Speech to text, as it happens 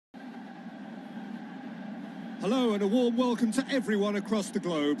Hello and a warm welcome to everyone across the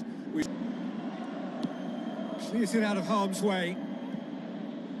globe. We clears it out of harm's way.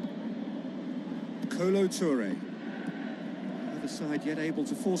 Kolo Toure. Other side yet able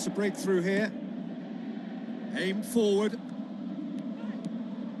to force a breakthrough here. Aim forward.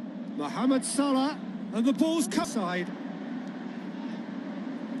 Mohamed Salah, and the ball's cut side.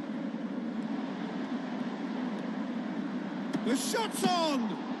 The shot's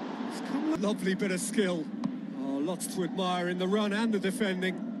on! It's come with a lovely bit of skill. Oh, lots to admire in the run and the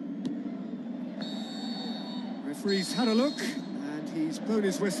defending. Referee's had a look, and he's blown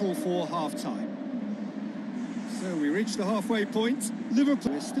his whistle for half-time. So we reach the halfway point.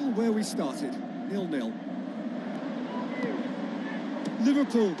 Liverpool is still where we started, 0-0.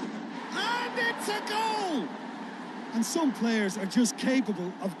 Liverpool. And it's a goal! And some players are just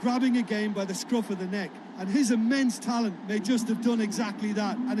capable of grabbing a game by the scruff of the neck. And his immense talent may just have done exactly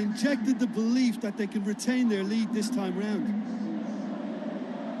that and injected the belief that they can retain their lead this time round.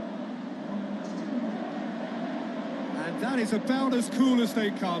 And that is about as cool as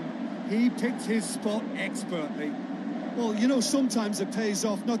they come. He picked his spot expertly. Well, you know, sometimes it pays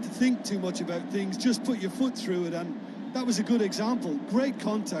off not to think too much about things, just put your foot through it, and that was a good example. Great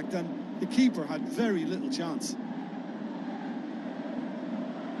contact, and the keeper had very little chance.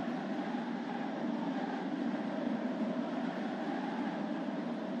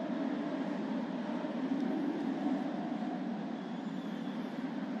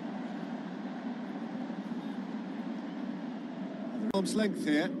 Arm's length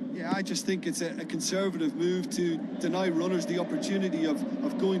here. Yeah, I just think it's a conservative move to deny runners the opportunity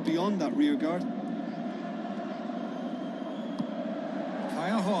of going beyond that rear guard.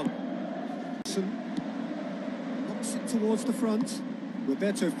 Knocks it towards the front.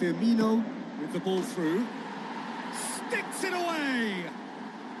 Roberto Firmino with the ball through. Sticks it away!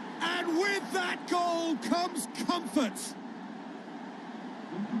 And with that goal comes comfort.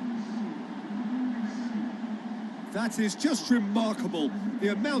 That is just remarkable, the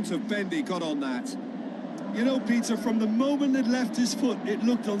amount of bend he got on that. You know, Peter, from the moment it left his foot, it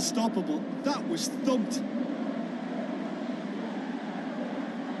looked unstoppable. That was thumped.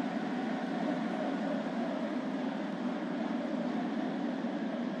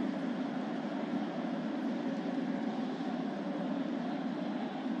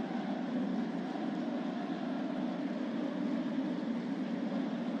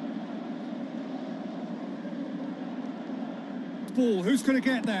 Ball, who's going to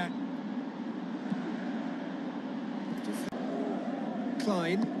get that?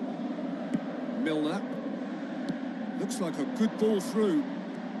 Klein. Milner. Looks like a good ball through.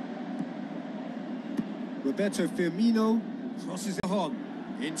 Roberto Firmino crosses it on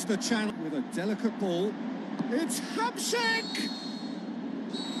into the channel with a delicate ball. It's Hamsik!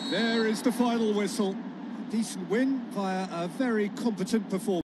 There is the final whistle. Decent win via a very competent performance.